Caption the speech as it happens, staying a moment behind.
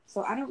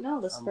So I don't know.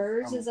 The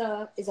Spurs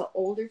I'm is a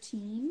older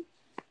team.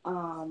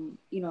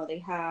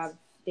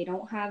 They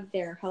don't have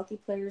their healthy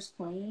players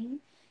playing.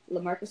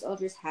 LaMarcus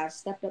Aldridge has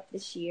stepped up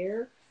this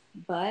year,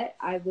 but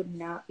I would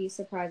not be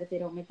surprised if they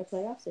don't make the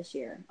playoffs this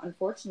year.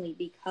 Unfortunately,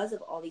 because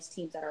of all these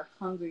teams that are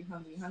hungry,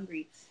 hungry,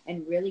 hungry,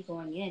 and really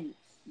going in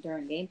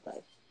during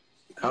gameplay.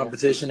 yeah.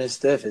 Competition is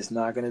stiff. It's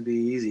not going to be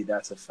easy.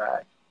 That's a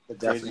fact. The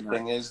crazy Definitely not.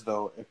 thing is,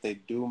 though, if they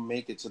do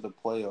make it to the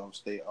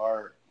playoffs, they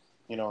are,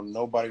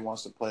 nobody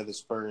wants to play the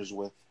Spurs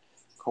with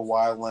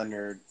Kawhi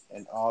Leonard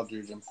and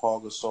Aldridge and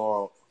Paul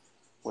Gasol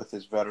with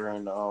his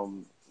veteran,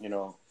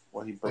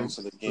 what he brings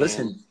to the game.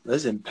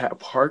 Listen.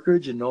 Parker,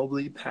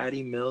 Ginobili,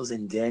 Patty Mills,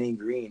 and Danny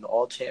Green,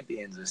 all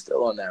champions, are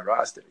still on that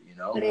roster. You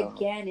know. But Yeah,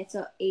 again, it's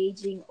an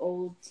aging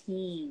old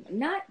team.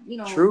 Not,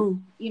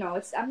 True.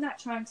 it's. I'm not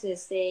trying to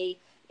say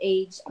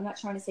age. I'm not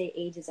trying to say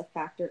age is a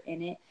factor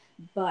in it.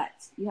 But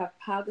you have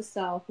Pau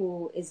Gasol,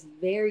 who is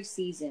very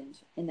seasoned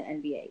in the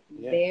NBA,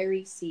 yeah.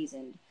 very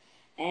seasoned.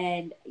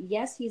 And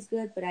yes, he's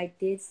good, but I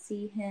did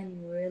see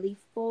him really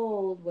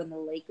fold when the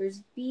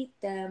Lakers beat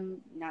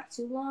them not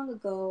too long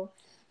ago.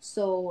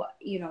 So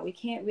we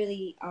can't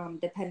really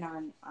depend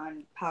on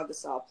Pau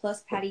Gasol.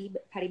 Plus Patty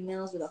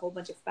Mills with a whole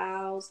bunch of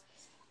fouls.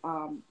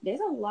 There's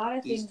a lot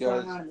of These things going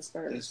on guys, in the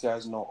these Spurs.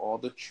 guys know all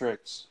the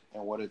tricks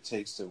and what it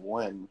takes to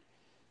win.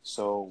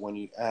 So when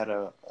you add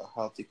a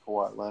healthy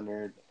Kawhi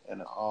Leonard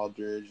and an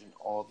Aldridge and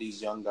all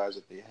these young guys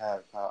that they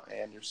have, Kyle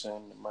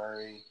Anderson,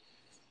 Murray,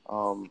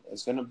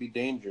 it's going to be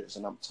dangerous.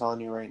 And I'm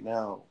telling you right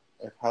now,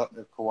 if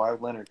Kawhi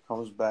Leonard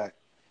comes back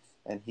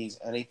and he's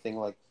anything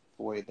like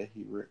the way that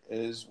he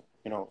is,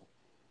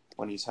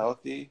 when he's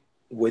healthy,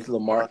 With they're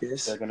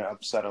LaMarcus, going to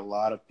upset a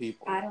lot of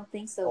people. I don't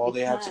think so All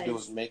they have to do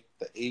is because make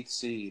the eighth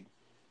seed,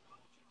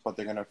 but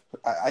they're going to.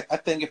 I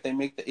think if they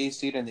make the eighth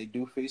seed and they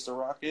do face the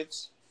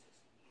Rockets,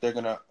 they're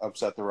going to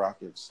upset the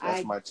Rockets.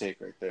 That's I my take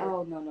right there.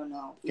 Oh, no, no,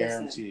 no. Listen,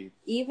 Guaranteed.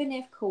 even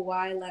if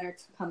Kawhi Leonard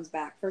comes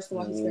back, first of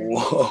all, he's going to be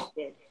whoa.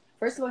 restricted.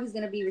 First of all, he's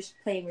going to be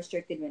playing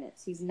restricted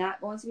minutes. He's not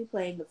going to be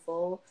playing the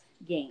full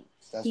game.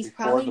 That's He's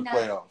before probably the not.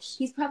 playoffs.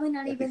 He's probably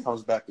not If he even.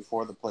 comes back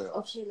before the playoffs.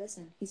 Okay,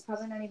 listen. He's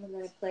probably not even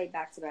going to play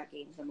back-to-back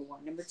games. Number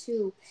one. Number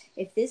two.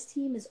 If this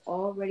team is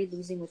already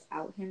losing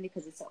without him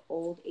because it's an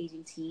old,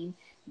 aging team,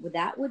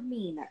 that would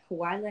mean that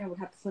Kawhi Leonard would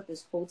have to put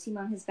this whole team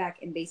on his back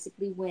and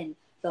basically win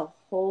the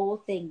whole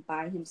thing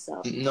by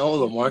himself.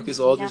 No, And LaMarcus he's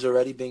not. Aldridge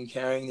already been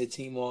carrying the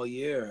team all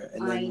year,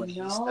 and then I when he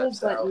know, steps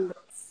but out,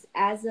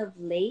 as of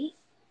late,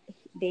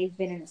 they've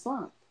been in a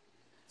slump.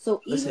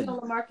 So even though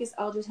listen. LaMarcus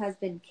Aldridge has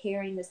been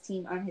carrying this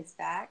team on his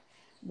back,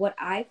 what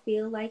I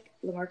feel like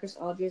LaMarcus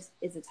Aldridge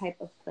is the type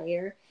of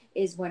player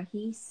is when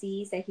he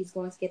sees that he's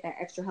going to get that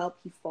extra help,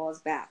 he falls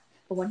back.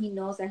 But when he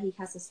knows that he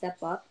has to step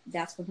up,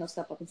 that's when he'll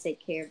step up and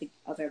take care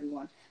of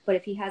everyone. But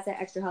if he has that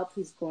extra help,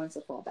 he's going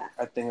to fall back.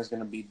 I think it's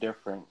going to be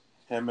different.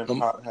 Him and Um,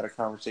 Pop had a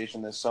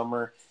conversation this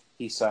summer.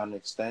 He signed an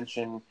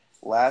extension.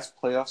 Last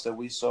playoffs that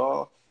we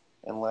saw,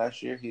 and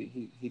last year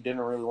he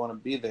didn't really want to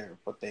be there,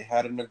 but they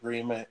had an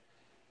agreement,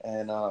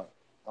 and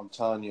I'm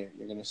telling you,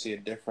 you're going to see a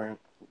different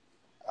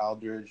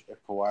Aldridge if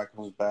Kawhi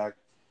comes back,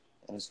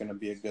 and it's going to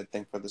be a good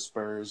thing for the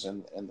Spurs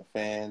and the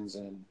fans.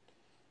 And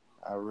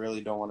I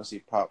really don't want to see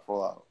Pop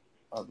fall out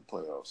of the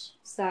playoffs.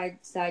 Side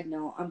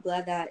note, I'm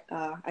glad that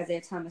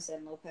Isaiah Thomas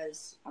and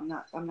Lopez. I'm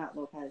not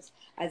Lopez.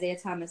 Isaiah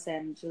Thomas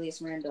and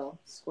Julius Randle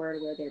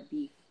squared away their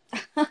beef.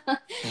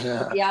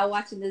 If y'all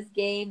watching this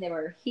game, they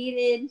were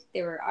heated.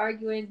 They were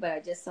arguing, but I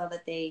just saw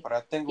that they But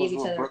I think it gave was each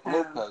with other a Brooke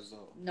pound. Lopez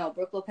though. No,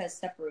 Brooke Lopez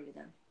separated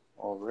them.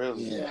 Oh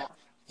really? yeah, Yeah.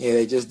 yeah,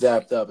 they just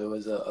dapped up. It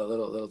was a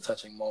little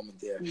touching moment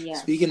there.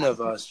 Yes. Speaking of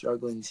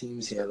struggling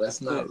teams He here, said let's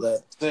that's not it.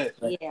 let. That's it.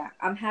 let Yeah.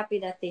 I'm happy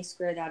that they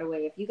squared that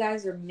away. If you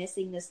guys are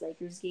missing this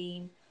Lakers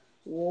game,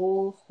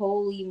 whoa,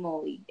 holy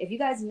moly! If you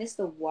guys missed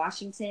the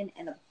Washington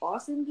and the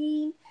Boston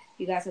game,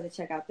 you guys have to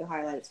check out the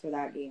highlights for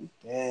that game.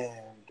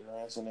 Damn,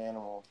 Durant's an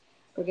animal.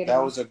 Forget That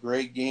about was a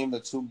great game. The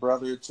two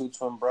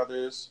twin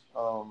brothers.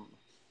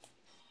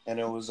 And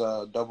it was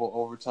double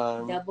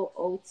overtime. double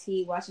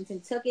OT.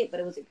 Washington took it, but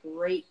it was a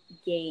great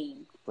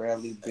game.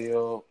 Bradley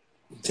Beal.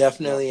 Yeah,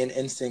 Definitely an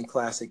instant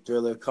classic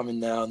thriller coming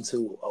down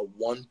to a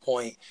 1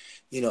 point,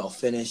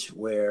 finish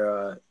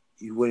where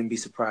you wouldn't be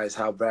surprised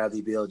how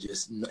Bradley Beal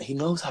he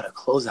knows how to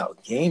close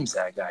out games.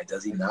 That guy,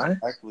 does he not?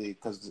 exactly.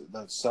 Because the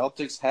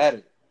Celtics had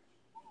it.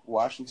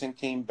 Washington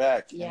came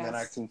back, and then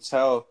I Yes. can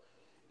tell,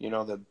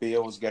 that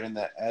Beal was getting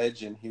that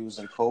edge, and he was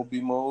in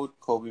Kobe mode,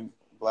 Kobe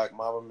Black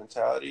Mamba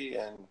mentality,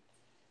 and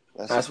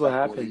that's That's what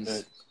exactly what he happens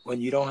did.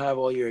 when you don't have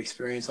all your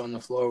experience on the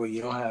floor, when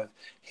you don't have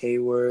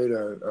Hayward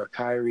or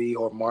Kyrie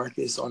or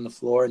Marcus on the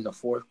floor in the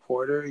fourth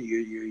quarter.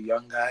 You're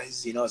young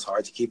guys. It's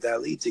hard to keep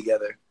that lead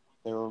together.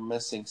 They were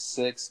missing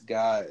six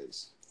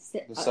guys, the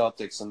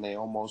Celtics, and they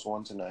almost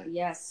won tonight.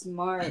 Yes,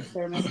 smart.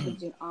 They're missing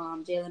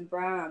Jalen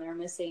Brown. They're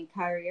missing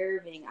Kyrie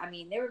Irving. I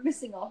mean, they were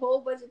missing a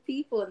whole bunch of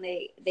people, and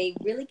they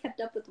really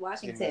kept up with They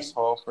Washington. missed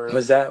Horford.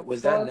 Was that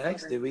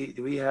next? Horford. Did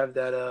we have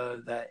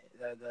that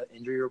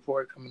injury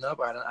report coming up?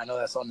 I know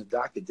that's on the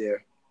docket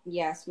there.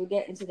 Yes, we'll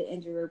get into the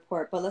injury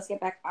report, but let's get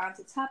back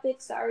onto topic.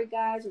 Sorry,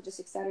 guys, we're just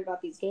excited about these games.